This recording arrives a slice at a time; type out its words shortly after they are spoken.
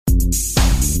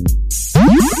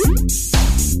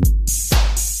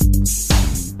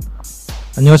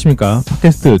안녕하십니까.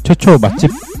 팟캐스트 최초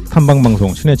맛집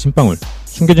탐방방송 신의 찐빵울.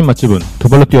 숨겨진 맛집은 두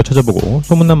발로 뛰어 찾아보고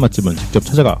소문난 맛집은 직접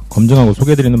찾아가 검증하고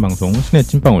소개해드리는 방송 신의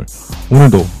찐빵울.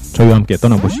 오늘도 저희와 함께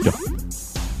떠나보시죠.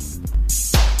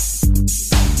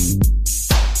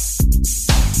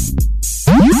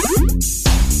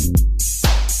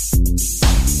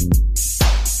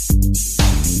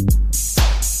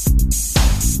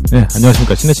 네,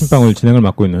 안녕하십니까. 신의 찐빵울 진행을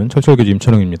맡고 있는 철철교주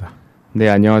임철웅입니다. 네,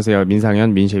 안녕하세요.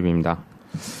 민상현 민셰프입니다.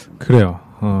 그래요.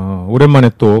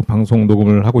 오랜만에 또 방송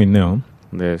녹음을 하고 있네요.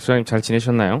 네, 수장님 잘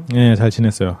지내셨나요? 네, 잘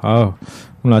지냈어요.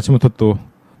 오늘 아침부터 또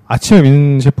아침에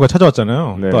민 셰프가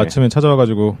찾아왔잖아요. 네. 또 아침에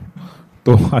찾아와가지고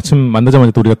또 아침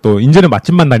만나자마자 또 우리가 또 이제는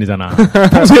맛집만 다니잖아.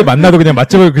 평소에 만나도 그냥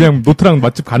맛집을 그냥 노트랑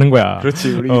맛집 가는 거야.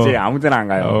 그렇지, 우리 이제 아무데나 안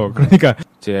가요. 그러니까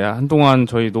이제 한동안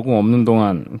저희 녹음 없는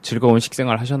동안 즐거운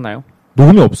식생활 하셨나요?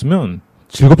 녹음이 없으면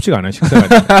즐겁지가 않아요,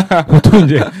 식사가. 보통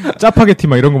이제 짜파게티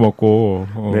막 이런 거 먹고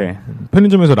네.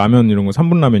 편의점에서 라면 이런 거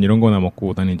 3분 라면 이런 거나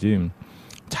먹고 다니지.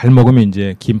 잘 먹으면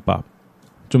이제 김밥,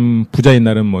 좀 부자인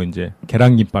날은 뭐 이제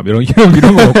계란김밥 이런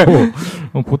거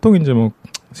먹고 보통 이제 뭐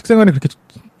식생활이 그렇게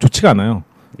좋지가 않아요.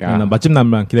 난 맛집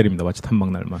날만 기다립니다. 맛집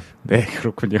탐방 날만. 네,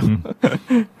 그렇군요.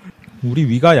 우리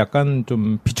위가 약간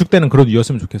좀 비축되는 그런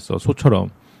위였으면 좋겠어. 소처럼.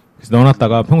 그래서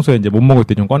넣어놨다가 평소에 이제 못 먹을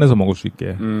때 좀 꺼내서 먹을 수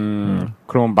있게.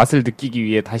 그럼 맛을 느끼기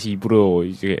위해 다시 입으로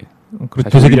이제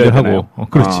되새김질 하고.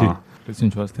 그렇지. 그랬으면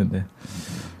좋았을 텐데.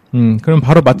 그럼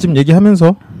바로 맛집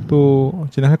얘기하면서 또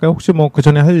진행할까요? 혹시 뭐 그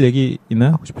전에 할 얘기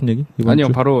있나요? 하고 싶은 얘기? 아니요,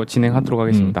 바로 진행하도록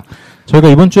하겠습니다. 저희가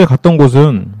이번 주에 갔던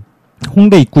곳은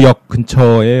홍대 입구역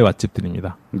근처의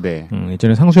맛집들입니다. 네.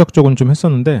 예전에 상수역 쪽은 좀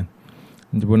했었는데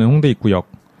이번에 홍대 입구역.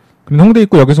 근데 홍대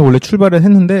입구역에서 원래 출발을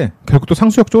했는데 결국 또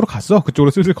상수역 쪽으로 갔어.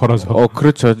 그쪽으로 슬슬 걸어서.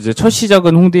 그렇죠. 이제 첫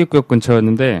시작은 홍대 입구역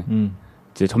근처였는데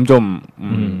이제 점점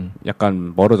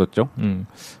약간 멀어졌죠.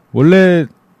 원래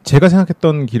제가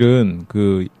생각했던 길은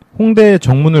그 홍대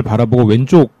정문을 바라보고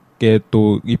왼쪽에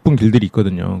또 이쁜 길들이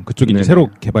있거든요. 그쪽이 이제 새로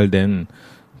개발된.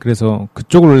 그래서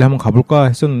그쪽을 원래 한번 가볼까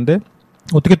했었는데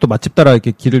어떻게 또 맛집 따라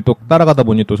이렇게 길을 또 따라가다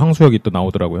보니 또 상수역이 또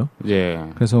나오더라고요. 예.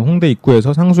 그래서 홍대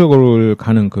입구에서 상수역을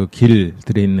가는 그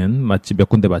길들에 있는 맛집 몇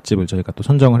군데 맛집을 저희가 또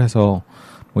선정을 해서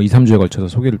뭐 2, 3주에 걸쳐서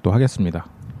소개를 또 하겠습니다.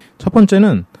 첫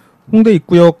번째는 홍대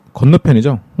입구역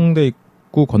건너편이죠. 홍대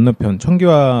입구 건너편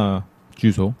청기화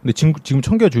주유소. 근데 지금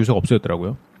청기화 주유소가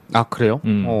없어졌더라고요. 아, 그래요?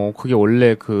 그게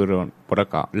원래 그런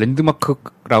뭐랄까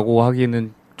랜드마크라고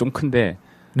하기에는 좀 큰데.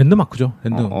 랜드마크죠.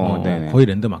 거의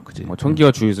랜드마크지.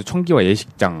 청기화 주유소, 청기화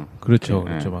예식장. 그렇죠.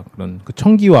 그렇죠. 막 그런 그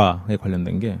청기화에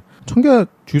관련된 게 청기화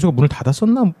주유소가 문을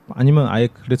닫았었나 아니면 아예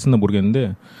그랬었나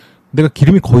모르겠는데 내가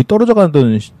기름이 거의 떨어져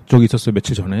가던 적이 있었어요.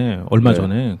 며칠 전에. 얼마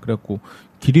전에. 그래갖고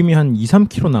기름이 한 2,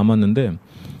 3km 남았는데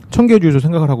청기화 주유소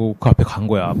생각을 하고 그 앞에 간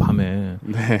거야, 밤에.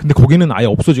 네. 근데 거기는 아예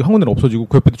없어지고 한 군데는 없어지고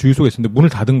그 옆에 주유소가 있었는데 문을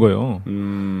닫은 거예요.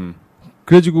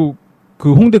 그래가지고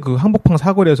그 홍대 그 한복판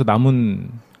사거리에서 남은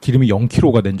기름이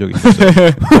 0kg가 된 적이 있었어요.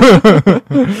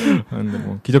 근데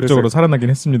뭐 기적적으로 살아나긴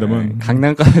했습니다만.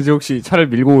 강남까지 혹시 차를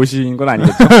밀고 오신 건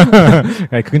아니겠죠?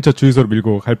 아니, 그 근처 주유소로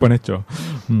밀고 갈 뻔했죠.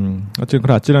 어쨌든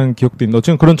그런 아찔한 기억도 있는데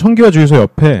어쨌든 그런 청기화 주유소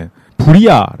옆에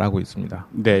부리아라고 있습니다.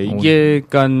 네, 이게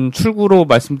그러니까 출구로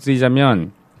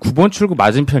말씀드리자면 9번 출구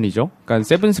맞은편이죠. 그러니까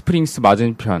세븐스프링스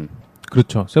맞은편.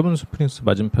 그렇죠. 세븐스프링스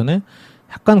맞은편에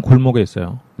약간 골목에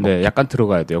있어요. 네, 약간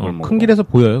들어가야 돼요. 골목. 큰 길에서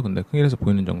보여요. 근데 큰 길에서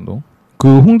보이는 정도.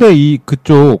 그 홍대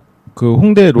그쪽 그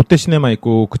홍대 롯데시네마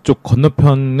있고 그쪽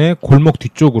건너편의 골목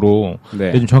뒤쪽으로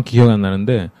요즘 정확히 기억이 안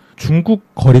나는데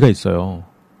중국 거리가 있어요.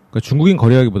 그러니까 중국인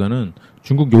거리라기보다는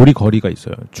중국 요리 거리가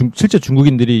있어요. 실제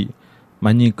중국인들이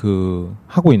많이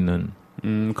하고 있는.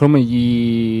 그러면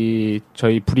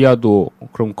저희 부리아도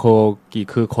그럼 거기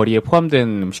그 거리에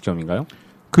포함된 음식점인가요?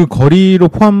 그 거리로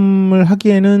포함을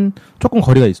하기에는 조금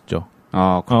거리가 있죠.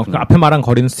 그 앞에 말한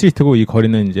거리는 스트리트고 이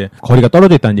거리는 이제 거리가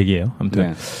떨어져 있다는 얘기예요.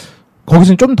 아무튼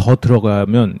거기서는 좀 더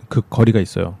들어가면 그 거리가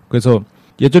있어요. 그래서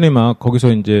예전에 막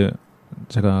거기서 이제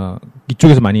제가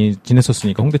이쪽에서 많이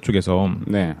지냈었으니까 홍대 쪽에서.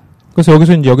 네. 그래서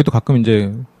여기서 이제 여기도 가끔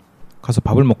이제 가서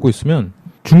밥을 먹고 있으면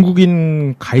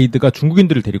중국인 가이드가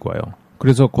중국인들을 데리고 와요.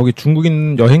 그래서 거기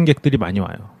중국인 여행객들이 많이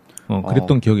와요.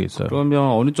 그랬던 기억이 있어요. 그러면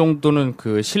어느 정도는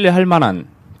그 신뢰할 만한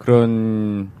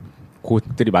그런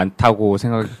곳들이 많다고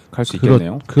생각할 수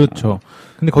있겠네요. 그렇죠.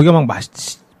 근데 거기가 막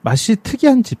맛이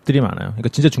특이한 집들이 많아요. 그러니까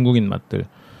진짜 중국인 맛들.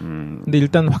 근데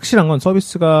일단 확실한 건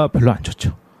서비스가 별로 안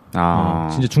좋죠.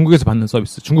 진짜 중국에서 받는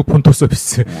서비스, 중국 본토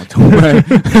서비스 정말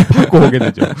받고 오게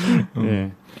되죠.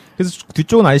 그래서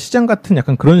뒤쪽은 아예 시장 같은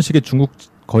약간 그런 식의 중국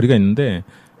거리가 있는데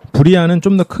부리아는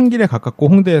좀 더 큰 길에 가깝고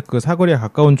홍대 그 사거리에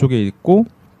가까운 쪽에 있고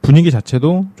분위기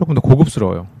자체도 조금 더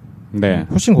고급스러워요. 네.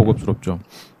 훨씬 고급스럽죠.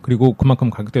 그리고 그만큼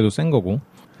가격대도 센 거고.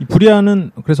 이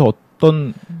부리아는 그래서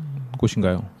어떤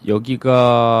곳인가요?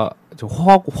 여기가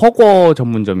허거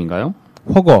전문점인가요?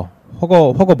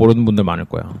 허거 모르는 분들 많을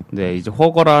거야. 네, 이제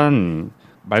허거란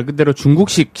말 그대로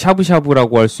중국식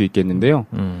샤브샤브라고 할 수 있겠는데요.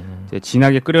 이제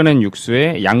진하게 끓여낸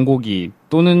육수에 양고기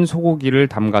또는 소고기를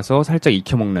담가서 살짝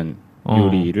익혀 먹는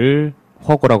요리를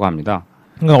허거라고 합니다.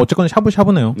 그러니까 어쨌건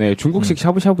샤브샤브네요. 네, 중국식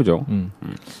샤브샤브죠.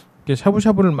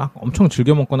 샤브샤브를 막 엄청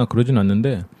즐겨 먹거나 그러진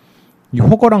않는데 이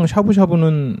허거랑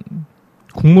샤브샤브는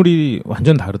국물이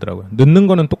완전 다르더라고요. 넣는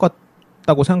거는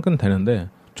똑같다고 생각은 되는데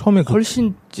처음에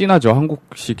훨씬 진하죠.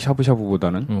 한국식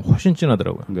샤브샤브보다는. 훨씬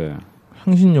진하더라고요. 네.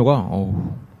 향신료가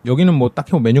여기는 뭐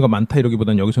딱히 뭐 메뉴가 많다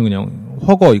이러기보다는 여기서 그냥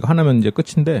허거 이거 하나면 이제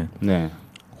끝인데 네.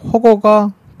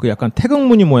 허거가 그 약간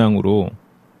태극무늬 모양으로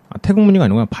태극무늬가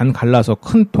아니고 반 갈라서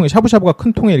큰 통에 샤브샤브가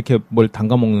큰 통에 이렇게 뭘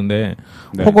담가 먹는데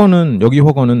네. 여기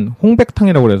허거는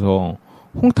홍백탕이라고 그래서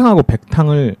홍탕하고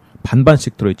백탕을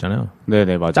반반씩 들어있잖아요.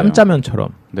 네네 맞아요. 짬짜면처럼.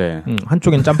 네.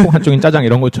 한쪽엔 짬뽕, 한쪽엔 짜장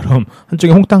이런 것처럼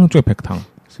한쪽에 홍탕, 한쪽에 백탕.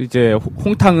 그래서 이제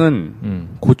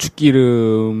홍탕은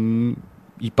고추기름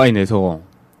이빠이 내서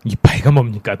이빠이가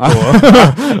뭡니까 또?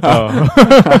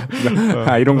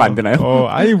 이런 거 안 되나요?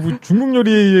 아니 뭐 중국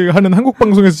요리 하는 한국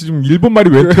방송에서 지금 일본 말이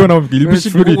왜 튀어나오면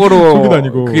일본식 요리 중국어로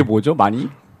다니고 그게 뭐죠? 많이?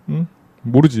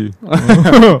 모르지.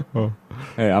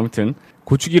 네, 아무튼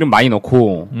고추기름 많이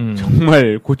넣고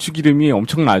정말 고추기름이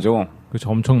엄청나죠. 그렇죠,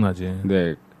 엄청나지.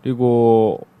 네,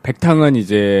 그리고 백탕은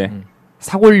이제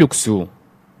사골육수로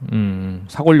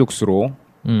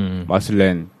맛을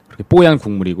낸 그렇게 뽀얀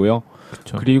국물이고요.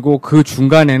 그쵸. 그리고 그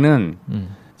중간에는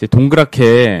이제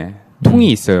동그랗게 통이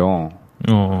있어요.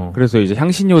 그래서 이제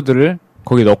향신료들을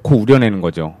거기 넣고 우려내는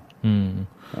거죠.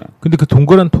 근데 그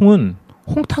동그란 통은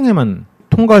홍탕에만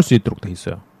통과할 수 있도록 돼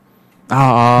있어요.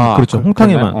 그렇죠.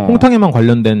 홍탕에만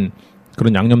관련된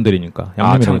그런 양념들이니까.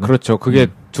 참 그렇죠. 그게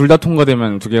둘 다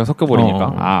통과되면 두 개가 섞여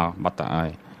버리니까. 맞다.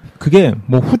 그게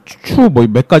뭐 후추 뭐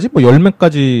몇 가지 뭐 열 몇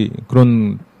가지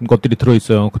그런 것들이 들어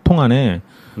있어요. 그 통 안에.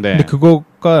 네. 근데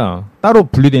그거가 따로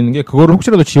분리되어 있는 게 그거를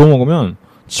혹시라도 지워 먹으면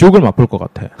지옥을 맛볼 것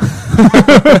같아.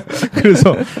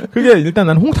 그래서 그게 일단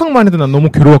난 홍탕만 해도 난 너무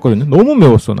괴로웠거든요. 너무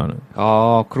매웠어 나는.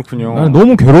 아 그렇군요.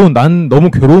 나는 난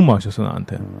너무 괴로운 맛이었어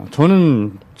나한테.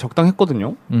 저는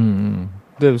적당했거든요.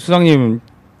 근데 수장님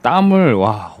땀을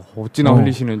어찌나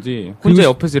흘리시는지 혼자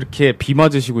옆에서 이렇게 비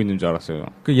맞으시고 있는 줄 알았어요.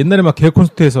 그 옛날에 막 개그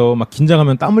콘서트에서 막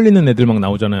긴장하면 땀 흘리는 애들 막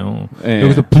나오잖아요. 네.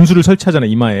 여기서 분수를 설치하잖아요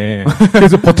이마에.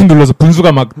 그래서 버튼 눌러서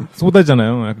분수가 막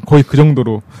쏟아지잖아요. 거의 그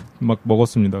정도로 막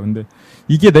먹었습니다. 근데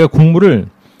이게 내가 국물을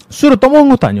수저로 떠먹은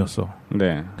것도 아니었어.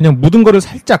 네. 그냥 묻은 거를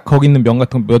살짝 거기 있는 면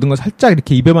같은 거 묻은 거 살짝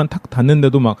이렇게 입에만 탁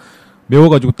닿는데도 막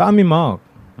매워가지고 땀이 막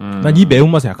난 이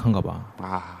매운맛에 약한가 봐.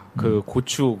 그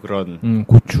고추 그런.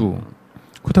 고추.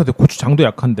 그렇다고 고추장도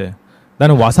약한데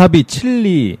나는 와사비,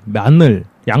 칠리, 마늘,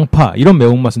 양파 이런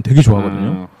매운맛은 되게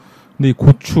좋아하거든요. 근데 이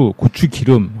고추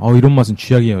기름 이런 맛은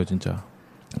쥐약이에요 진짜.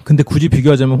 근데 굳이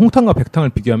비교하자면 홍탕과 백탕을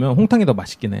비교하면 홍탕이 더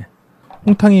맛있긴 해.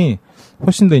 홍탕이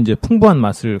훨씬 더 이제 풍부한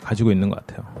맛을 가지고 있는 것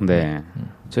같아요. 네.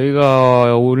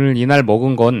 저희가 오늘 이날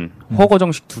먹은 건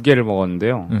허거정식 2개를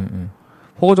먹었는데요.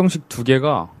 허거정식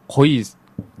 2개가 거의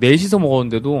넷이서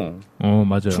먹었는데도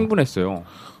맞아요. 충분했어요.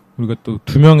 우리가 또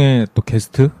 2명의 또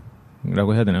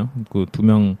게스트라고 해야 되나요? 그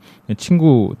 2명의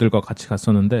친구들과 같이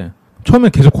갔었는데 처음에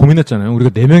계속 고민했잖아요. 우리가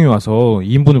 4명이 와서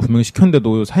 2인분을 분명히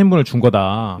시켰는데도 4인분을 준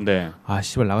거다. 네.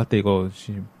 씨발 나갈 때 이거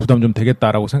부담 좀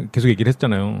되겠다라고 계속 얘기를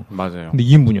했잖아요. 맞아요. 근데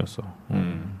 2인분이었어.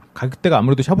 가격대가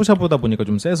아무래도 샤브샤브다 보니까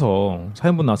좀 세서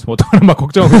 4인분 나왔으면 어떡하나 막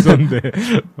걱정하고 있었는데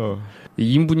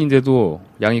 2인분인데도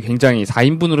양이 굉장히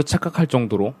 4인분으로 착각할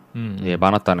정도로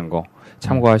많았다는 거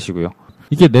참고하시고요.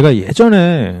 이게 내가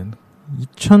예전에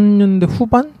 2000년대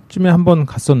후반쯤에 한번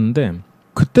갔었는데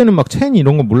그때는 막 체인이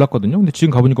이런 거 몰랐거든요. 근데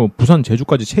지금 가보니까 부산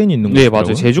제주까지 체인이 있는 거예요. 네,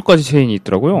 맞아요. 제주까지 체인이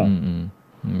있더라고요.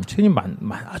 체인이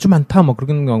아주 많다. 뭐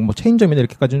그런 거 뭐 체인점이나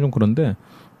이렇게까지는 좀 그런데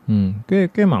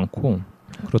꽤 많고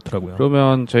그렇더라고요.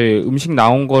 그러면 저희 음식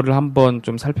나온 거를 한번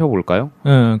좀 살펴볼까요?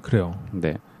 네, 그래요.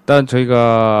 네. 일단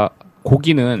저희가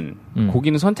고기는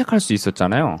선택할 수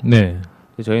있었잖아요. 네.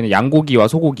 저희는 양고기와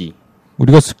소고기.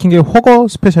 우리가 시킨 게 허거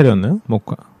스페셜이었나요?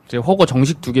 제가 허거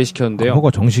정식 2개 시켰는데요. 허거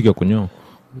정식이었군요.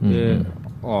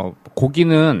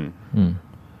 고기는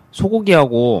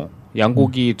소고기하고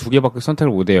양고기 2개밖에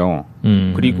선택을 못 해요.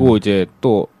 그리고 이제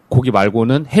또 고기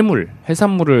말고는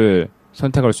해산물을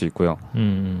선택할 수 있고요.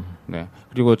 네.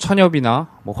 그리고 천엽이나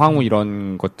뭐 황후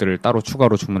이런 것들을 따로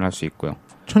추가로 주문할 수 있고요.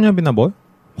 천엽이나 뭐?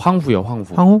 황후요, 황후.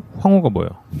 황후? 황후가 뭐예요?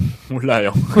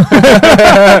 몰라요.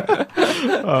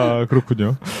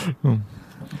 그렇군요.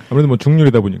 아무래도 뭐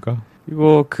중률이다 보니까.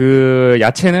 그리고 그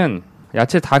야채는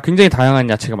야채 다 굉장히 다양한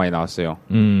야채가 많이 나왔어요.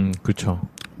 그렇죠.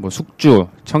 뭐 숙주,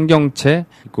 청경채,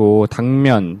 그리고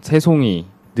당면, 새송이,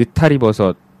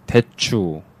 느타리버섯,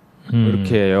 대추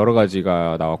이렇게 여러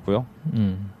가지가 나왔고요.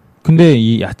 근데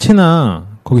이 야채나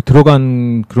거기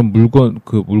들어간 그런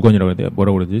물건이라고 해야 돼요?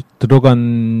 뭐라고 그러지?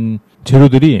 들어간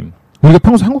재료들이 우리가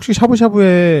평소 한국식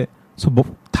샤브샤브에서 뭐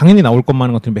당연히 나올 것만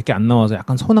한 것들이 몇 개 안 나와서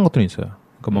약간 서운한 것들이 있어요.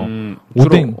 그러니까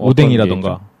뭐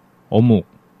오뎅이라던가 어묵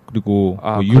그리고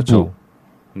뭐 유부, 그렇죠.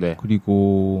 네.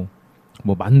 그리고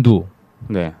뭐 만두,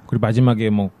 네. 그리고 마지막에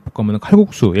뭐 볶으면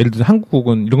칼국수. 예를 들어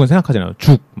한국은 이런 건 생각하잖아요.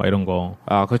 죽 막 이런 거.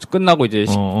 그렇죠. 끝나고 이제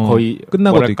거의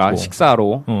끝나고도 있고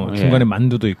식사로 중간에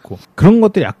만두도 있고 그런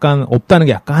것들이 약간 없다는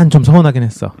게 약간 좀 서운하긴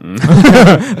했어.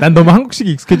 난 너무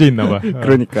한국식이 익숙해져 있나 봐.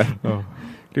 그러니까.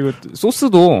 그리고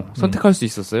소스도 선택할 수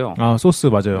있었어요. 소스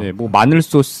맞아요. 네, 뭐 마늘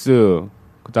소스,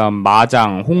 그다음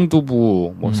마장,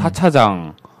 홍두부, 뭐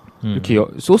사차장 이렇게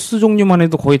소스 종류만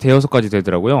해도 거의 5-6가지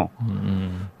되더라고요.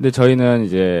 근데 저희는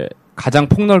이제 가장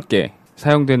폭넓게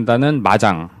사용된다는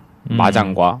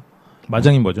마장과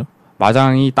마장이 뭐죠?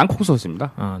 마장이 땅콩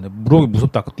소스입니다. 네, 물어보기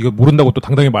무섭다. 이거 모른다고 또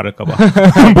당당히 말할까봐.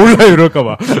 몰라요,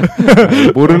 이럴까봐.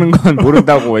 모르는 건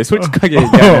모른다고 왜 솔직하게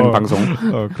얘기하는 방송.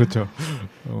 그렇죠.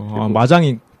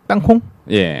 마장이 땅콩?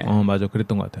 예. 맞아.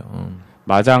 그랬던 것 같아요.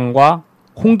 마장과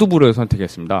홍두부를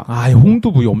선택했습니다.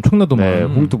 홍두부 엄청나더만. 네,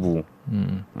 홍두부.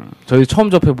 저희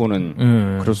처음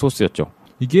접해보는 그런 소스였죠.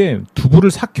 이게 두부를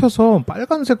삭혀서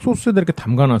빨간색 소스에다 이렇게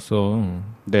담가놨어.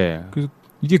 네. 그래서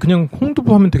이게 그냥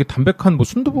홍두부 하면 되게 담백한 뭐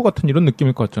순두부 같은 이런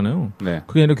느낌일 것 같잖아요. 네.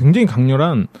 그게 아니라 굉장히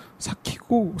강렬한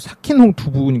삭힌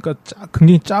두부니까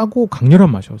굉장히 짜고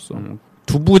강렬한 맛이었어.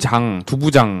 두부장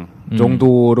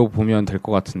정도로 보면 될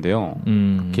것 같은데요.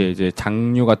 이렇게 이제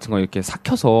장류 같은 거 이렇게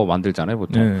삭혀서 만들잖아요,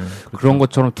 보통. 네, 그렇죠. 그런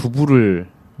것처럼 두부를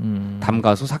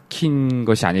담가서 삭힌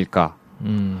것이 아닐까.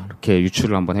 이렇게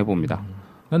유추를 한번 해봅니다.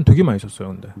 난 되게 맛있었어요,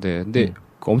 근데. 네, 근데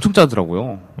엄청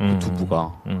짜더라고요. 그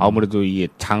두부가. 아무래도 이게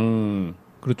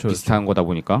그렇죠, 비슷한 거다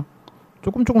보니까.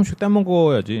 조금씩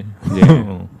떼먹어야지.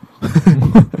 네.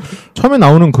 처음에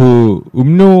나오는 그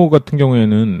음료 같은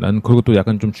경우에는 난 그것도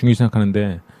약간 좀 중요히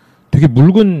생각하는데 되게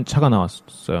묽은 차가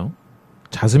나왔어요.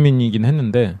 자스민이긴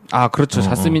했는데. 그렇죠.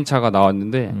 자스민 차가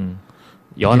나왔는데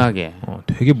연하게.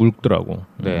 되게 묽더라고.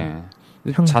 네.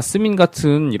 자스민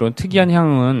같은 이런 특이한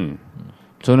향은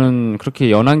저는 그렇게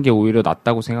연한 게 오히려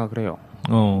낫다고 생각을 해요.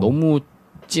 너무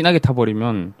진하게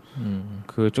타버리면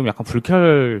그 좀 약간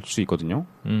불쾌할 수 있거든요.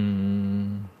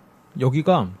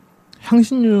 여기가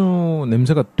향신료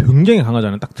냄새가 굉장히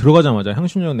강하잖아요. 딱 들어가자마자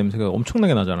향신료 냄새가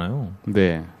엄청나게 나잖아요.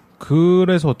 네.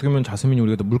 그래서 어떻게 보면 자스민이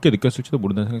우리가 더 묽게 느꼈을지도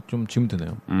모른다는 생각이 좀 지금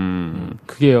드네요.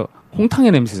 그게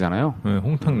홍탕의 냄새잖아요. 네,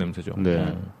 홍탕 냄새죠.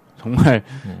 네. 정말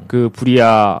그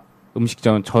부리아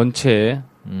음식점 전체에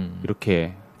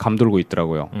이렇게 감돌고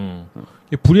있더라고요.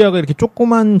 부리아가 이렇게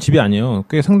조그만 집이 아니에요.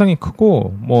 꽤 상당히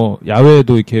크고 뭐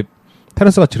야외에도 이렇게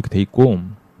테라스 같이 이렇게 돼 있고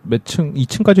몇 층,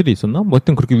 2층까지도 있었나? 뭐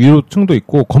하여튼 그렇게 위로 층도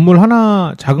있고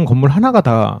작은 건물 하나가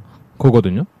다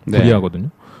그거거든요. 부리아거든요.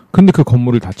 근데 그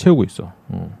건물을 다 채우고 있어.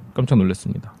 깜짝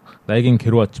놀랐습니다. 나에겐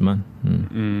괴로웠지만.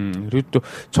 그리고 또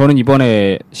저는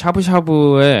이번에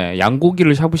샤브샤브에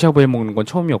양고기를 샤브샤브에 먹는 건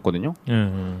처음이었거든요.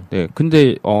 네,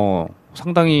 근데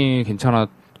상당히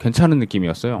괜찮은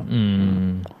느낌이었어요.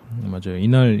 맞아요.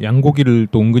 이날 양고기를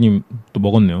또 은근히 또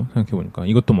먹었네요. 생각해보니까.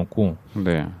 이것도 먹고.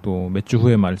 네. 또 몇 주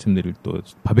후에 말씀드릴 또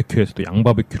바베큐에서 또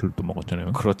양바베큐를 또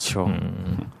먹었잖아요. 그렇죠.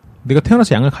 내가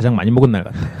태어나서 양을 가장 많이 먹은 날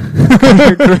같아.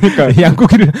 그러니까.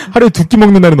 양고기를 하루에 2끼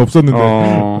먹는 날은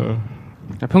없었는데.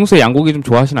 평소에 양고기 좀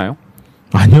좋아하시나요?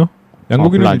 아니요.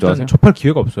 양고기는 안 일단 좋아하세요? 접할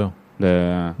기회가 없어요.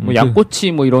 네. 뭐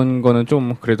양꼬치 뭐 이런 거는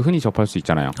좀 그래도 흔히 접할 수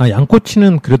있잖아요.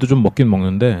 양꼬치는 그래도 좀 먹긴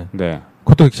먹는데. 네.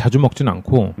 그것도 그렇게 자주 먹진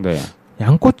않고. 네.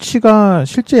 양꼬치가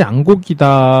실제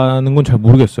양고기다는 건 잘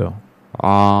모르겠어요.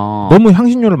 너무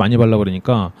향신료를 많이 발라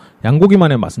그러니까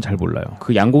양고기만의 맛은 잘 몰라요.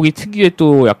 그 양고기 특유의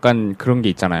또 약간 그런 게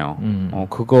있잖아요.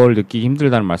 그걸 느끼기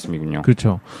힘들다는 말씀이군요.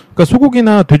 그렇죠. 그러니까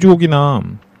소고기나 돼지고기나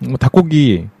뭐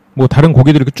닭고기 뭐 다른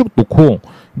고기들 이렇게 쭉 놓고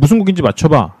무슨 고기인지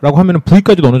맞춰봐라고 하면은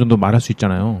부위까지도 어느 정도 말할 수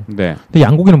있잖아요. 네. 근데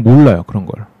양고기는 몰라요 그런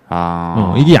걸.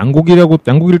 이게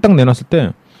양고기를 딱 내놨을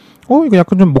때 이거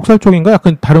약간 좀 목살 쪽인가?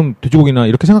 약간 다른 돼지고기나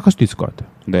이렇게 생각할 수도 있을 것 같아요.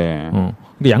 네.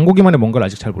 근데 양고기만의 뭔가를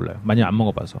아직 잘 몰라요. 많이 안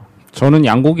먹어봐서. 저는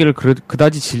양고기를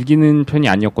그다지 즐기는 편이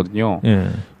아니었거든요.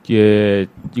 예.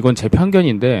 이건 제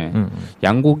편견인데,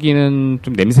 양고기는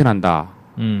좀 냄새 난다.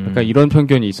 그러니까 이런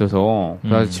편견이 있어서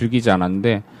그다지 즐기지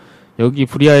않았는데, 여기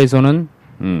부리아에서는,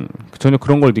 전혀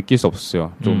그런 걸 느낄 수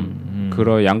없었어요.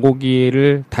 그런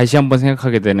양고기를 다시 한번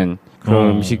생각하게 되는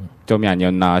그런 음식점이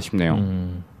아니었나 싶네요.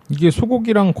 이게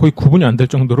소고기랑 거의 구분이 안 될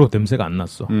정도로 냄새가 안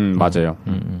났어. 맞아요.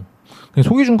 그냥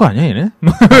속이 준 거 아니야, 얘네?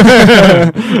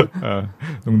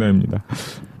 농담입니다.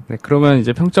 네, 그러면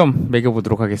이제 평점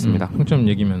매겨보도록 하겠습니다. 평점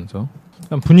얘기면서.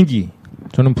 일단 분위기.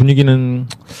 저는 분위기는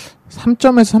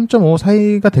 3점에서 3.5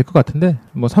 사이가 될 것 같은데,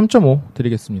 뭐 3.5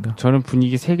 드리겠습니다. 저는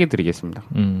분위기 3개 드리겠습니다.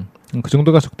 그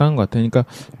정도가 적당한 것 같아요.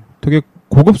 그러니까 되게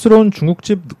고급스러운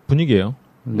중국집 분위기예요.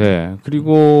 네.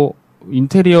 그리고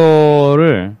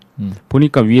인테리어를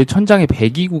보니까 위에 천장에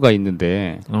배기구가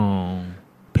있는데,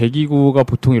 배기구가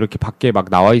보통 이렇게 밖에 막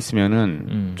나와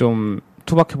있으면은 좀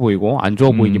투박해 보이고 안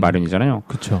좋아 보이기 마련이잖아요.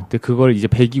 그쵸. 근데 그걸 이제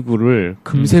배기구를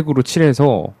금색으로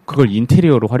칠해서 그걸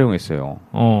인테리어로 활용했어요.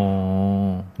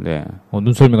 네.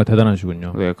 눈썰미가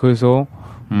대단하시군요. 네. 그래서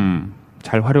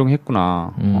잘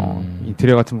활용했구나.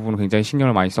 인테리어 같은 부분은 굉장히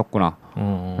신경을 많이 썼구나.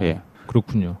 예.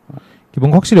 그렇군요.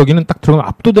 뭔가 확실히 여기는 딱 들어가면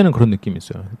압도되는 그런 느낌이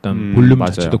있어요. 일단 볼륨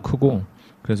맞아요. 자체도 크고.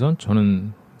 그래서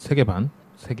저는 3개 반,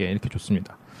 3개 이렇게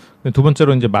좋습니다. 두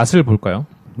번째로 이제 맛을 볼까요?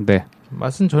 네.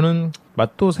 맛은 저는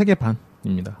맛도 3개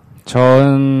반입니다.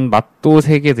 전 맛도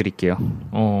 3개 드릴게요.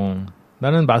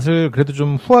 나는 맛을 그래도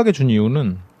좀 후하게 준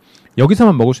이유는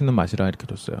여기서만 먹을 수 있는 맛이라 이렇게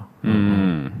줬어요.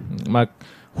 막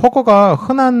허거가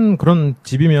흔한 그런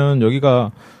집이면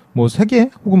여기가 뭐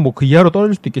 3개 혹은 뭐 그 이하로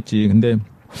떨어질 수도 있겠지. 근데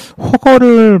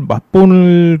허거를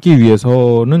맛보기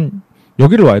위해서는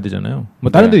여기를 와야 되잖아요.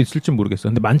 뭐 다른 데 있을지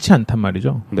모르겠어요. 근데 많지 않단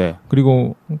말이죠. 네.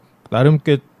 그리고 나름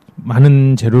꽤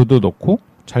많은 재료도 넣고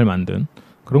잘 만든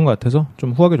그런 것 같아서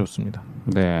좀 후하게 줬습니다.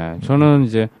 네. 저는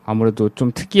이제 아무래도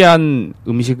좀 특이한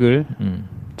음식을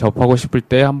접하고 싶을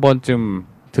때 한 번쯤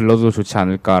들러도 좋지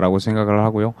않을까라고 생각을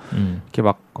하고요. 이렇게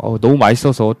막 너무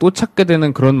맛있어서 또 찾게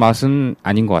되는 그런 맛은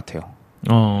아닌 것 같아요.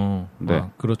 네.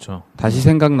 그렇죠. 다시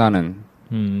생각나는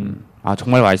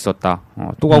정말 맛있었다.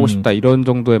 또 가고 싶다. 이런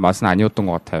정도의 맛은 아니었던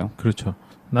것 같아요. 그렇죠.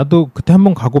 나도 그때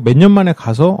한번 가고 몇 년 만에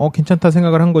가서 괜찮다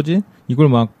생각을 한 거지. 이걸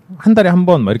막 한 달에 한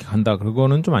번 막 이렇게 간다.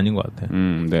 그거는 좀 아닌 것 같아.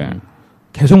 네.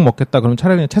 계속 먹겠다. 그러면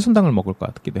차라리 그냥 채선당을 먹을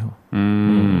것 같기도 해요.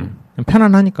 그냥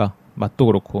편안하니까 맛도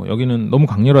그렇고 여기는 너무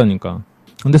강렬하니까.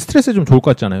 근데 스트레스 좀 좋을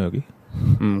것 같지 않아요 여기?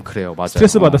 그래요. 맞아요.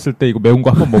 스트레스 받았을 때 이거 매운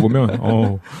거 한 번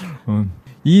먹으면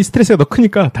이 스트레스가 더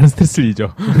크니까 다른 스트레스를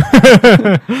잊어.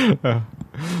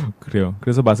 그래요.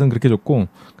 그래서 맛은 그렇게 좋고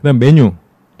그다음 메뉴.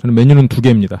 저는 메뉴는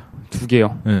 2개입니다.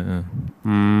 2개요? 예.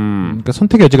 그러니까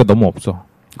선택의 여지가 너무 없어.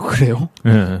 그래요?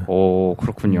 예. 오,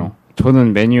 그렇군요.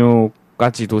 저는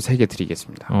메뉴까지도 3개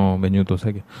드리겠습니다. 메뉴도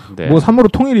 3개. 네. 뭐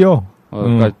 3으로 통일이요.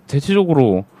 그러니까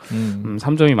대체적으로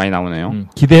 3점이 많이 나오네요.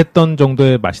 기대했던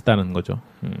정도의 맛이다는 거죠.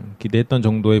 기대했던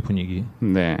정도의 분위기.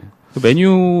 네. 그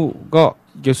메뉴가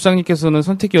이게 수장님께서는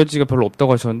선택의 여지가 별로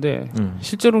없다고 하셨는데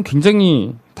실제로는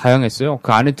굉장히 다양했어요.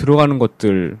 그 안에 들어가는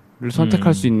것들을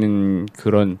선택할 수 있는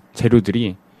그런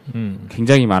재료들이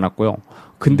굉장히 많았고요.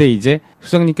 근데 이제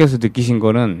수장님께서 느끼신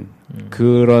거는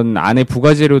그런 안에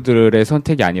부가재료들의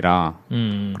선택이 아니라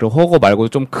그리고 허거 말고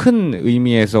좀 큰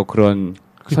의미에서 그런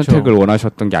그쵸. 선택을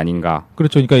원하셨던 게 아닌가.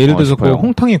 그렇죠. 그러니까 예를 들어서 그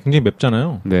홍탕이 굉장히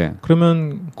맵잖아요. 네.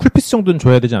 그러면 쿨피스 정도는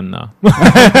줘야 되지 않나.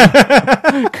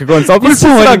 그건 서비스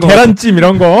쿨피스랑 계란찜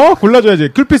이런 거 골라줘야지.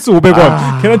 쿨피스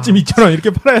 500원, 계란찜 2,000원 이렇게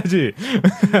팔아야지.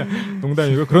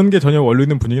 농담이고 그런 게 전혀 원래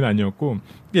있는 분위기는 아니었고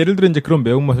예를 들어 이제 그런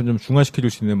매운맛을 좀 중화시켜줄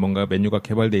수 있는 뭔가 메뉴가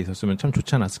개발돼 있었으면 참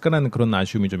좋지 않았을까라는 그런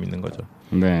아쉬움이 좀 있는 거죠.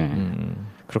 네.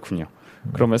 그렇군요.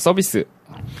 그러면 서비스는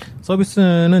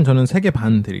저는 3개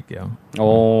반 드릴게요.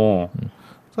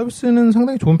 서비스는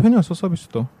상당히 좋은 편이었어,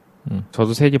 서비스도.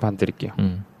 저도 3개 반 드릴게요.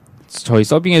 저희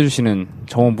서빙해주시는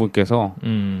정원분께서,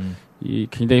 이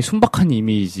굉장히 순박한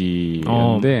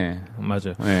이미지인데.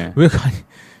 맞아요. 네. 왜,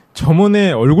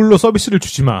 점원의 얼굴로 서비스를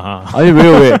주지 마. 아니,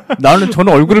 왜요?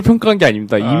 저는 얼굴을 평가한 게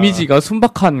아닙니다. 이미지가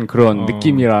순박한 그런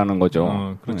느낌이라는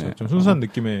거죠. 그렇죠. 좀 순수한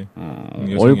느낌의.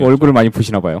 얼굴을 많이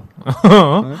보시나봐요.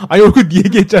 아니, 얼굴 네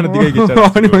얘기했잖아, 네가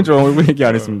얘기했잖아. 아니면 저 얼굴 얘기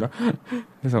안 했습니다.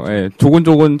 그래서,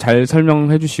 조곤조곤 잘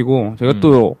설명해 주시고, 제가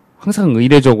또 항상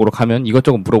의례적으로 가면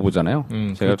이것저것 물어보잖아요.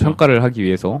 제가 그렇죠. 평가를 하기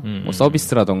위해서, 뭐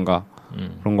서비스라던가,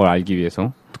 그런 걸 알기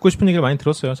위해서. 듣고 싶은 얘기를 많이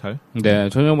들었어요, 잘. 네,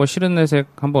 전혀 뭐 싫은 내색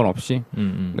한 번 없이,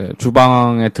 네,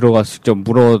 주방에 들어가서 직접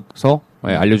물어서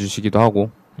알려주시기도 하고.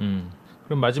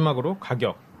 그럼 마지막으로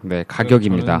가격. 네,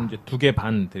 가격입니다. 저는 이제 2개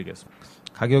반 드리겠습니다.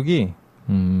 가격이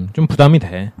좀 부담이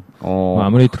돼.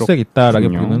 아무래도 특색이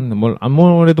있다라기보다는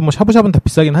아무래도 뭐 샤브샤브는 다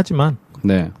비싸긴 하지만,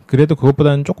 네, 그래도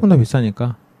그것보다는 조금 더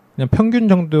비싸니까 그냥 평균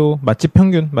정도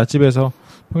맛집에서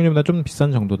평균보다 좀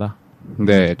비싼 정도다.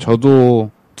 네, 저도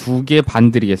 2개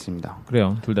반 드리겠습니다.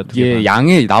 그래요. 둘 다 2개 이게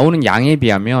반. 나오는 양에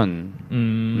비하면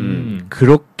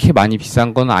그렇게 많이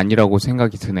비싼 건 아니라고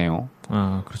생각이 드네요.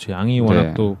 그렇죠. 양이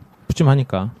워낙 또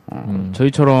푸짐하니까.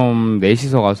 저희처럼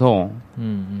넷이서 가서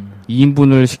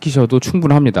 2인분을 시키셔도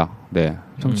충분합니다. 네.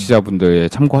 청취자분들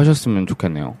참고하셨으면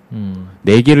좋겠네요.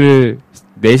 4개를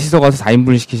넷이서 가서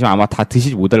 4인분을 시키시면 아마 다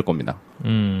드시지 못할 겁니다.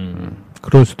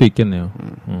 그럴 수도 있겠네요.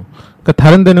 그러니까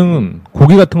다른 데는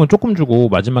고기 같은 건 조금 주고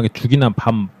마지막에 죽이나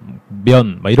밥,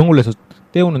 면 막 이런 걸로 해서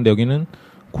때우는데 여기는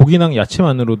고기랑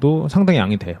야채만으로도 상당히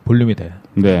양이 돼. 볼륨이 돼.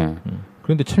 네.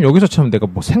 그런데 참 여기서 참 내가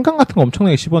뭐 생강 같은 거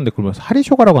엄청나게 씹었는데 그러면서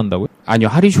하리쇼가라고 한다고요? 아니요.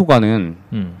 하리쇼가는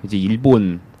이제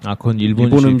그건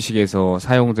일본 음식에서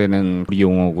사용되는 우리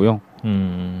용어고요.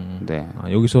 네.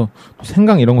 여기서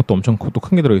생강 이런 것도 엄청 또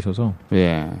큰 게 들어있어서.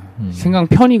 예. 생강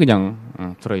편이 그냥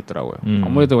들어있더라고요.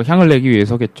 아무래도 향을 내기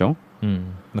위해서겠죠.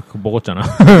 나 그거 먹었잖아.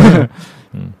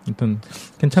 일단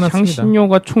괜찮았습니다.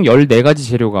 향신료가 총 14가지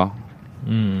재료가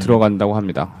들어간다고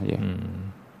합니다. 예.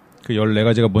 그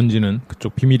 14가지가 뭔지는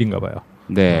그쪽 비밀인가 봐요.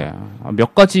 네.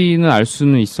 몇 가지는 알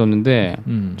수는 있었는데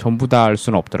전부 다 알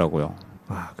수는 없더라고요.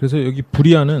 그래서 여기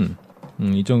부리아는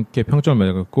이전께 평점을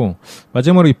매겼고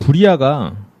마지막으로 이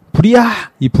부리아가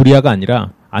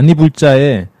아니라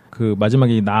아니불자에 그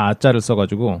마지막에 나자를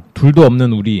써가지고 둘도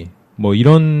없는 우리 뭐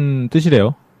이런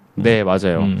뜻이래요. 네,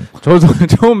 맞아요. 저도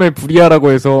처음에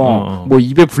부리아라고 해서 뭐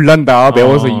입에 불난다,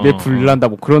 매워서 입에 불난다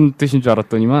뭐 그런 뜻인 줄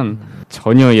알았더니만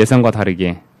전혀 예상과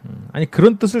다르게 아니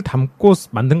그런 뜻을 담고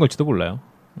만든 걸지도 몰라요.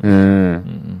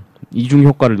 이중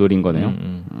효과를 노린 거네요.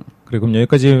 그래 그럼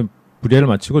여기까지 부리아를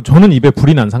마치고 저는 입에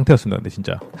불이 난 상태였습니다. 근데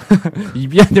진짜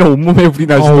입이 아니라 온몸에 불이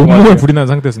나시는 온몸에 불이 난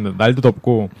상태였습니다. 날도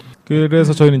덥고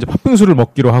그래서 저희는 이제 팥빙수를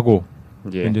먹기로 하고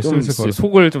예, 이제 슬슬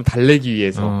속을 좀 달래기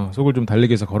위해서 속을 좀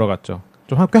달래기 위해서 걸어갔죠.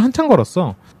 좀 꽤 한참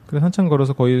걸었어. 그래서 한참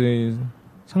걸어서 거의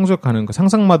상수역 가는 그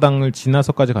상상마당을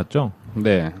지나서까지 갔죠.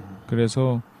 네.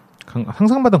 그래서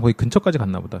상상마당 거의 근처까지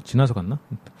갔나 보다. 지나서 갔나?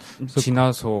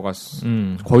 지나서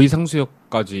거의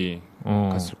상수역까지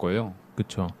갔을 거예요.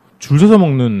 그쵸. 줄 서서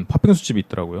먹는 팥빙수집이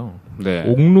있더라고요. 네.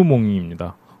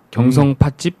 옥루몽이입니다. 경성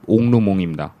팥집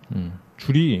옥루몽입니다.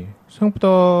 줄이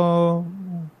생각보다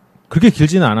그렇게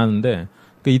길지는 않았는데 그러니까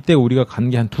이때 우리가 간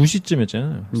게 한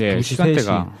 2시쯤이었잖아요. 네,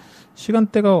 2시,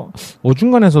 시간대가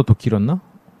어중간해서 더 길었나?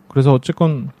 그래서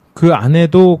어쨌건 그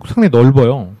안에도 상당히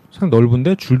넓어요. 상당히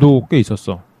넓은데 줄도 꽤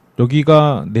있었어.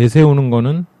 여기가 내세우는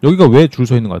거는 여기가 왜 줄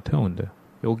서 있는 것 같아요, 근데?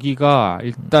 여기가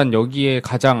일단 여기에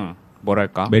가장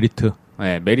뭐랄까? 메리트.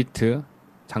 네, 메리트.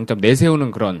 장점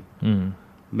내세우는 그런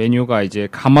메뉴가 이제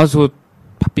가마솥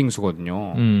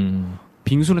팥빙수거든요.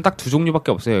 빙수는 딱 2종류밖에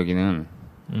없어요, 여기는.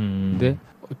 근데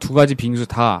 2가지 빙수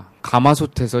다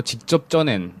가마솥에서 직접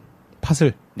쪄낸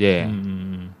팥을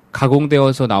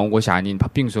가공되어서 나온 것이 아닌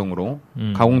팥빙수용으로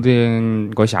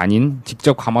가공된 것이 아닌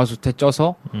직접 가마솥에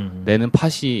쪄서 내는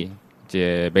팥이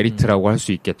이제 메리트라고 할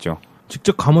수 있겠죠.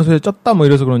 직접 가마솥에 쪘다 뭐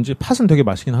이래서 그런지 팥은 되게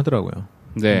맛있긴 하더라고요.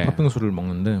 네. 팥빙수를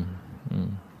먹는데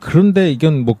그런데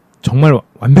이건 뭐 정말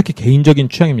완벽히 개인적인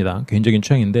취향입니다. 개인적인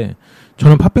취향인데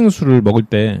저는 팥빙수를 먹을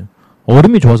때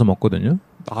얼음이 좋아서 먹거든요.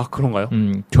 아, 그런가요?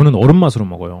 저는 얼음 맛으로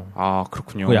먹어요. 아,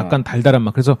 그렇군요. 약간 달달한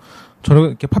맛. 그래서 저는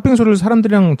이렇게 팥빙수를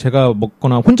사람들이랑 제가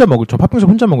먹거나 저 팥빙수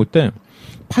혼자 먹을 때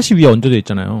팥이 위에 얹어져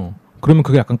있잖아요. 그러면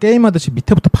그게 약간 게임하듯이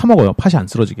밑에부터 파먹어요. 팥이 안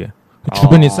쓰러지게.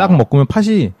 주변이 싹 먹으면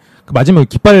팥이 그 마지막에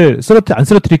깃발 안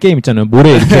쓰러뜨릴 게임 있잖아요.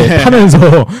 모래 이렇게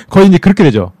파면서 거의 이제 그렇게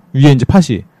되죠. 위에 이제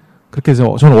팥이. 그렇게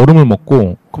해서 저는 얼음을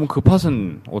먹고. 그럼 그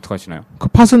팥은 어떻게 하시나요? 그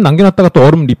팥은 남겨놨다가 또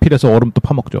얼음 리필해서 얼음 또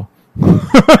파먹죠. 그럼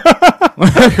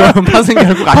팥은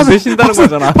결국 안 드신다는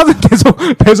거잖아. 팥은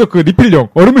계속 그 리필용.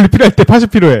 얼음을 리필할 때 팥이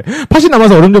필요해. 팥이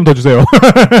남아서 얼음 좀 더 주세요.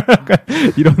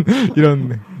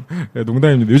 이런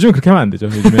농담입니다. 요즘은 그렇게 하면 안 되죠.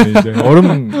 요즘에는 이제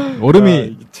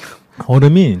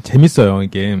얼음이 재밌어요.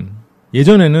 이게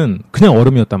예전에는 그냥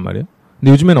얼음이었단 말이에요.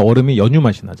 근데 요즘에는 얼음이 연유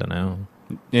맛이 나잖아요.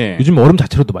 예. 요즘 얼음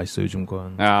자체로도 맛있어요. 요즘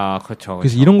건. 아, 그렇죠.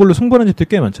 그래서 이런 걸로 승부하는 집들이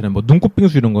꽤 많잖아요. 뭐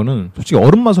눈꽃빙수 이런 거는 솔직히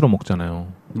얼음 맛으로 먹잖아요.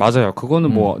 맞아요.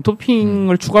 그거는 뭐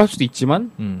토핑을 추가할 수도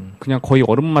있지만 그냥 거의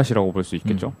얼음 맛이라고 볼 수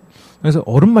있겠죠. 그래서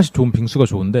얼음 맛이 좋은 빙수가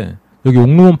좋은데 여기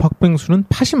옥루몬 팥빙수는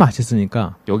팥이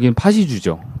맛있으니까 여기는 팥이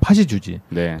주죠. 팥이 주지.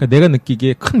 네. 그러니까 내가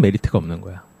느끼기에 큰 메리트가 없는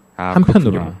거야. 아,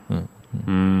 한편으로는.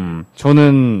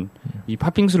 저는 이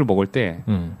팥빙수를 먹을 때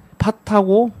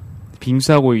팥하고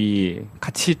빙수하고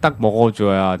같이 딱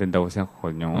먹어줘야 된다고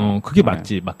생각하거든요. 그게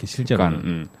맞지, 실제로.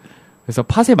 그래서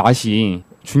팥의 맛이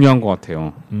중요한 것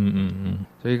같아요.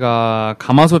 저희가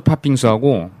가마솥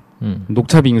팥빙수하고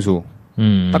녹차빙수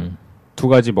딱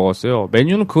 2가지 먹었어요.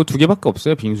 메뉴는 그거 2개밖에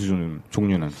없어요. 빙수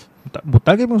종류는. 뭐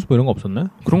딸기빙수 뭐 이런 거 없었나요?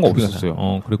 그런 거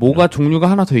없었어요. 뭐가 종류가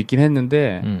하나 더 있긴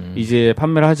했는데 이제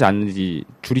판매를 하지 않는지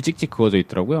줄이 찍찍 그어져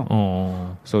있더라고요.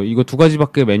 그래서 이거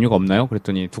 2가지밖에 메뉴가 없나요?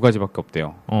 그랬더니 2가지밖에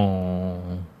없대요.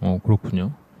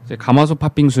 그렇군요. 이제 가마솥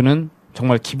팥빙수는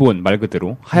정말 기본 말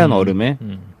그대로 하얀 얼음에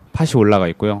팥이 올라가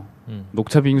있고요.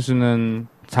 녹차 빙수는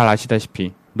잘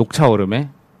아시다시피 녹차 얼음에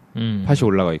팥이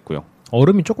올라가 있고요.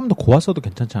 얼음이 조금 더 고왔어도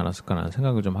괜찮지 않았을까라는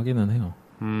생각을 좀 하기는 해요.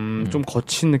 좀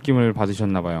거친 느낌을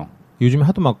받으셨나 봐요. 요즘에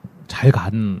하도 막 잘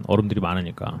간 얼음들이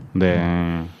많으니까.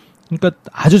 네. 그러니까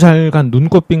아주 잘 간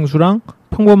눈꽃 빙수랑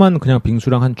평범한 그냥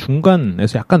빙수랑 한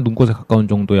중간에서 약간 눈꽃에 가까운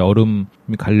정도의 얼음이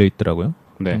갈려 있더라고요.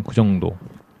 네. 그 정도.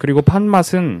 그리고 팥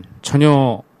맛은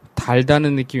전혀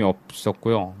달다는 느낌이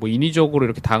없었고요. 뭐 인위적으로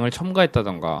이렇게 당을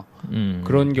첨가했다던가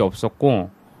그런 게 없었고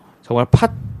정말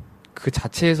팥 그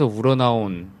자체에서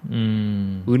우러나온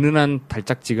은은한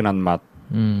달짝지근한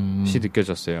맛이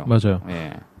느껴졌어요. 맞아요.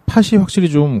 예. 팥이 확실히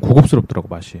좀 고급스럽더라고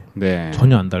맛이. 네.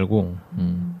 전혀 안 달고.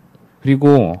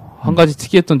 그리고 한 가지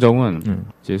특이했던 점은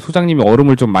이제 소장님이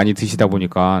얼음을 좀 많이 드시다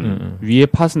보니까 위에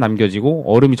팥은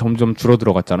남겨지고 얼음이 점점 줄어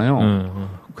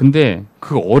들어갔잖아요. 근데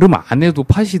그 얼음 안에도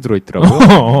팥이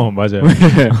들어있더라고요. 맞아요.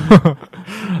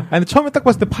 아니, 근데 처음에 딱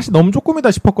봤을 때 팥이 너무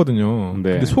조금이다 싶었거든요.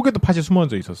 네. 근데 속에도 팥이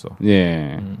숨어져 있었어.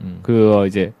 예.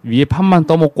 이제 위에 팥만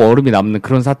떠먹고 얼음이 남는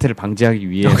그런 사태를 방지하기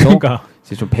위해서 그러니까.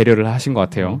 이제 좀 배려를 하신 것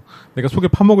같아요. 내가 속에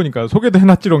파 먹으니까 속에도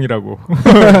해놨지롱이라고.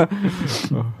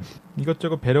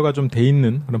 이것저것 배려가 좀 돼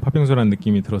있는 그런 팥빙수라는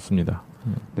느낌이 들었습니다.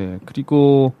 네.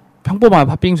 그리고 평범한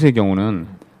팥빙수의 경우는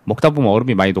먹다 보면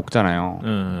얼음이 많이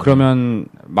녹잖아요. 그러면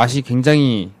맛이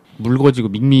굉장히 묽어지고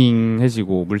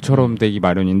밍밍해지고 물처럼 되기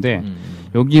마련인데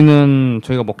여기는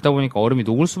저희가 먹다 보니까 얼음이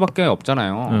녹을 수밖에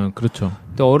없잖아요. 그렇죠.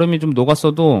 근데 얼음이 좀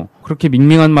녹았어도 그렇게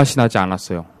밍밍한 맛이 나지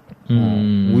않았어요.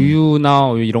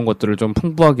 우유나 이런 것들을 좀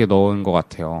풍부하게 넣은 것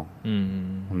같아요.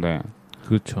 네.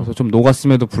 그렇죠. 그래서 좀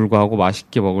녹았음에도 불구하고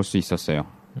맛있게 먹을 수 있었어요.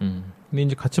 근데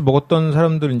이제 같이 먹었던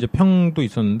사람들 이제 평도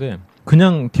있었는데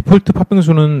그냥 디폴트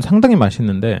팥빙수는 상당히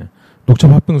맛있는데 녹차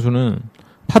팥빙수는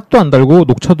팥도 안 달고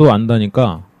녹차도 안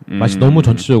다니까 맛이 너무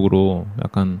전체적으로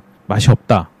약간 맛이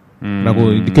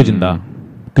없다라고 느껴진다.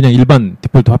 그냥 일반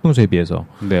디폴트 팥빙수에 비해서.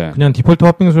 네. 그냥 디폴트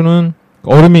팥빙수는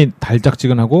얼음이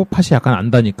달짝지근하고 팥이 약간 안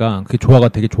다니까 그게 조화가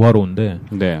되게 조화로운데.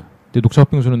 네. 근데 녹차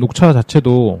팥빙수는 녹차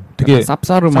자체도 되게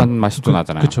쌉싸름한 맛이 좀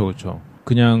나잖아요. 그렇죠.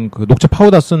 그냥 그 녹차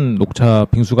파우더 쓴 녹차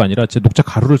빙수가 아니라 제 녹차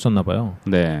가루를 썼나 봐요.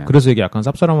 네. 그래서 이게 약간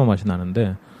쌉싸름한 맛이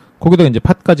나는데 거기다 이제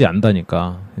팥까지 안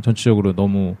다니까 전체적으로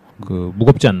너무 그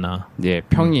무겁지 않나. 예,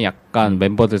 평이 약간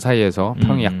멤버들 사이에서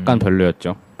평이 약간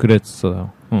별로였죠.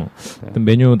 그랬어요.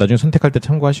 메뉴 나중에 선택할 때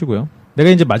참고하시고요. 내가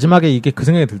이제 마지막에 이게 그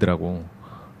생각이 들더라고.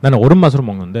 나는 얼음 맛으로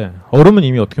먹는데 얼음은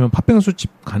이미 어떻게 보면 팥빙수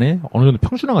집 간에 어느 정도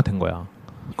평준화가 된 거야.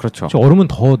 그렇죠. 얼음은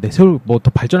더 내세울 뭐 더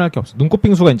발전할 게 없어. 눈꽃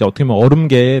빙수가 이제 어떻게 보면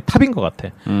얼음계의 탑인 것 같아.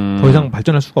 더 이상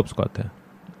발전할 수가 없을 것 같아.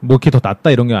 뭐 이렇게 더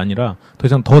낫다 이런 게 아니라 더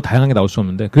이상 더 다양하게 나올 수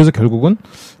없는데 그래서 결국은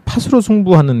팥으로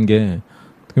승부하는 게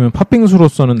그러면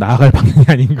팥빙수로서는 나아갈 방향이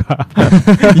아닌가.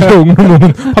 이거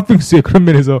옹롱옹은 팥빙수의 그런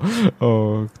면에서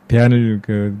대안을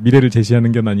그 미래를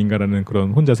제시하는 게 아닌가라는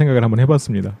그런 혼자 생각을 한번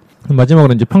해봤습니다. 그럼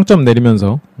마지막으로 이제 평점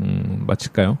내리면서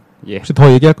마칠까요? 예. 혹시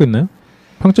더 얘기할 거 있나요?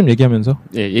 평점 얘기하면서?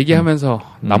 예, 얘기하면서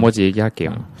나머지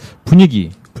얘기할게요.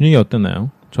 분위기 어땠나요?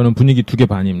 저는 분위기 2개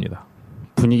반입니다.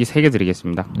 분위기 3개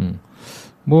드리겠습니다.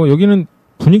 뭐 여기는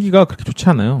분위기가 그렇게 좋지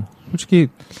않아요. 솔직히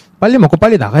빨리 먹고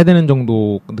빨리 나가야 되는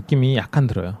정도 느낌이 약간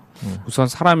들어요. 우선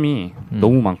사람이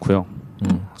너무 많고요.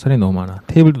 사람이 너무 많아.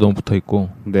 테이블도 너무 붙어 있고.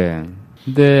 네.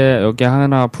 근데 여기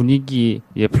하나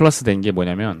분위기에 플러스 된 게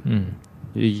뭐냐면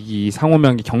이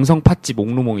상호명이 경성 팥집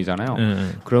옥루몽이잖아요.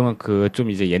 그러면 그 좀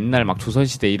이제 옛날 막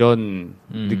조선시대 이런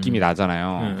느낌이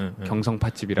나잖아요. 경성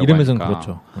팥집이라고 이름에서는 하니까.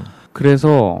 그렇죠.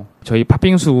 그래서 저희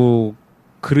팥빙수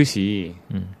그릇이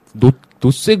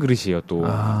노쇠 그릇이에요. 또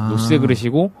노쇠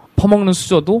그릇이고 퍼먹는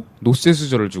수저도 노쇠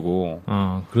수저를 주고.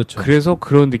 그렇죠. 그래서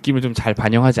그런 느낌을 좀 잘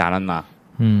반영하지 않았나.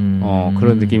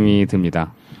 그런 느낌이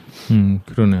듭니다.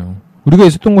 그러네요. 우리가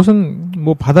있었던 곳은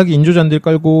뭐 바닥에 인조잔디를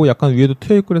깔고 약간 위에도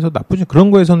트여있고 그래서 나쁘지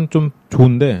그런 거에서는 좀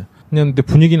좋은데 그냥 근데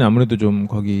분위기는 아무래도 좀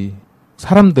거기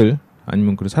사람들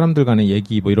아니면 그 사람들 간의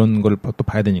얘기 뭐 이런 걸 또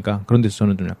봐야 되니까 그런 데서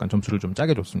저는 좀 약간 점수를 좀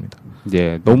짜게 줬습니다.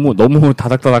 예, 너무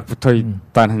다닥다닥 붙어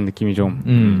있다는 느낌이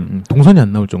좀 동선이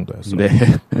안 나올 정도였어요. 네.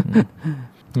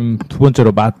 두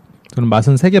번째로 맛. 저는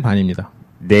맛은 3개 반입니다.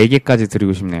 4개까지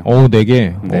드리고 싶네요.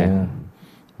 4개. 네.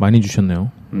 많이 주셨네요.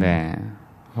 네.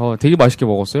 되게 맛있게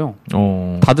먹었어요.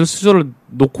 다들 수저를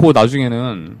놓고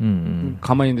나중에는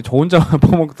가만히 있는데 저 혼자만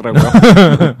퍼먹더라고요.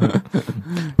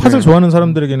 팥을 좋아하는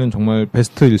사람들에게는 정말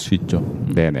베스트일 수 있죠.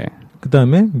 네네. 그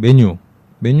다음에 메뉴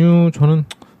저는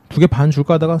 2개 반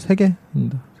줄까 하다가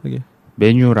 3개입니다. 3개.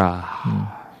 메뉴라.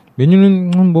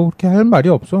 메뉴는 뭐 그렇게 할 말이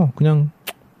없어. 그냥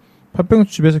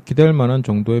팥빙수집에서 기대할 만한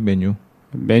정도의 메뉴.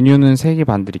 메뉴는 3개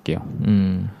반 드릴게요.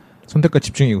 선택과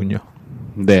집중이군요.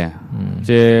 네.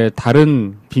 이제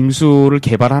다른 빙수를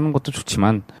개발하는 것도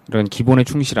좋지만 이런 기본에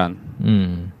충실한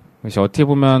그래서 어떻게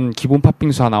보면 기본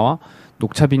팥빙수 하나와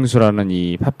녹차 빙수라는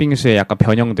이 팥빙수에 약간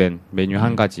변형된 메뉴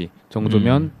한 가지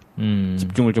정도면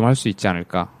집중을 좀 할 수 있지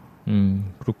않을까.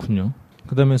 그렇군요.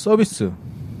 그다음에 서비스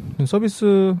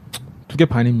 2개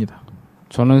반입니다.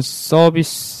 저는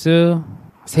서비스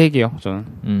 3개요.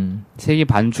 저는 3개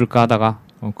반 줄까 하다가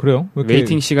그래요?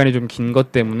 웨이팅 시간이 좀 긴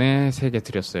것 때문에 3개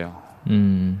드렸어요.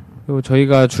 그리고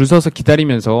저희가 줄 서서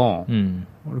기다리면서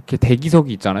이렇게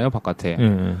대기석이 있잖아요, 바깥에.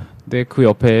 근데 그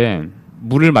옆에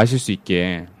물을 마실 수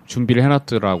있게 준비를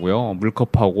해놨더라고요.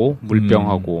 물컵하고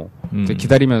물병하고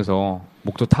기다리면서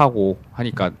목도 타고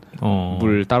하니까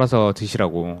물 따라서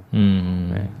드시라고.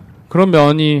 네. 그런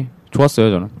면이 좋았어요,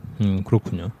 저는.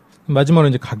 그렇군요. 마지막으로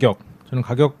이제 가격. 저는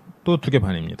가격도 2개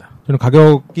반입니다. 저는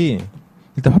가격이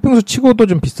일단 팥빙수 치고도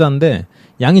좀 비싼데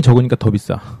양이 적으니까 더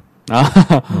비싸.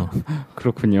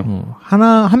 그렇군요.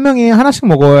 한 명이 하나씩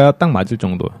먹어야 딱 맞을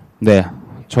정도. 네.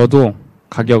 저도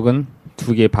가격은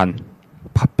 2개 반.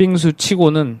 팥빙수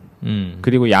치고는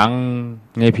그리고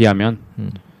양에 비하면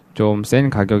좀 센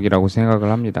가격이라고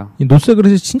생각을 합니다. 이 노쇠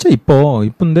그릇이 진짜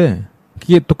이쁜데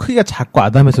그게 또 크기가 작고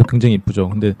아담해서 굉장히 이쁘죠.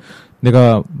 근데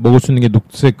내가 먹을 수 있는 게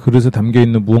녹색 그릇에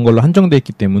담겨있는 무언가로 한정돼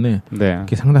있기 때문에 네.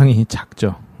 그게 상당히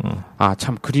작죠.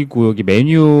 참 그리고 여기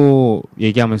메뉴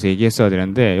얘기하면서 얘기했어야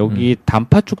되는데 여기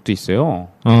단팥죽도 있어요.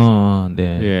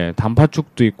 네. 예,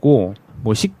 단팥죽도 있고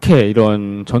뭐 식혜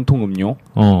이런 전통 음료,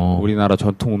 우리나라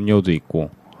전통 음료도 있고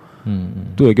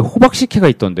또 여기 호박 식혜가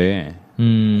있던데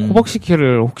호박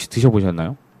식혜를 혹시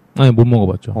드셔보셨나요? 아니 못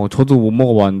먹어봤죠. 저도 못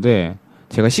먹어봤는데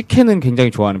제가 식혜는 굉장히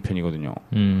좋아하는 편이거든요.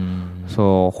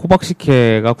 그래서 호박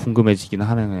식혜가 궁금해지긴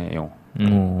하네요.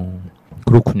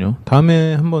 그렇군요.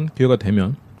 다음에 한번 기회가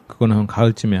되면 그거는 한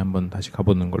가을쯤에 한번 다시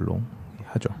가보는 걸로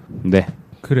하죠. 네.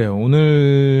 그래요.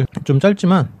 오늘 좀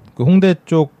짧지만 그 홍대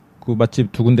쪽 그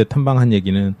맛집 2군데 탐방한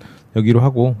얘기는 여기로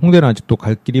하고 홍대는 아직도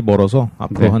갈 길이 멀어서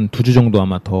앞으로 네. 한 2주 정도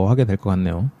아마 더 하게 될 것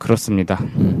같네요. 그렇습니다.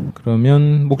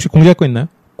 그러면 혹시 공지할 거 있나요?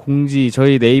 공지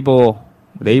저희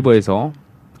네이버에서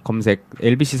검색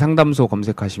LBC 상담소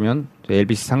검색하시면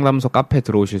LBC 상담소 카페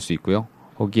들어오실 수 있고요.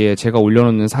 거기에 제가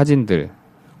올려놓는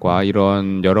사진들과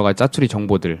이런 여러 가지 짜투리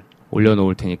정보들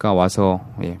올려놓을 테니까 와서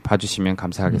봐주시면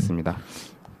감사하겠습니다.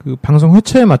 그 방송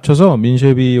회차에 맞춰서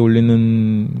민셰프이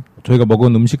올리는 저희가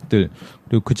먹은 음식들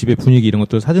그리고 그 집의 분위기 이런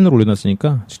것들 사진으로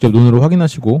올려놨으니까 직접 눈으로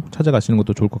확인하시고 찾아가시는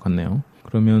것도 좋을 것 같네요.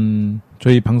 그러면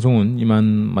저희 방송은 이만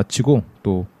마치고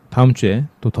또 다음 주에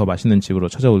또 더 맛있는 집으로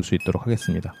찾아올 수 있도록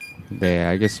하겠습니다. 네,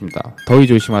 알겠습니다. 더위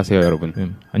조심하세요,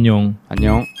 여러분. 안녕.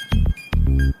 안녕.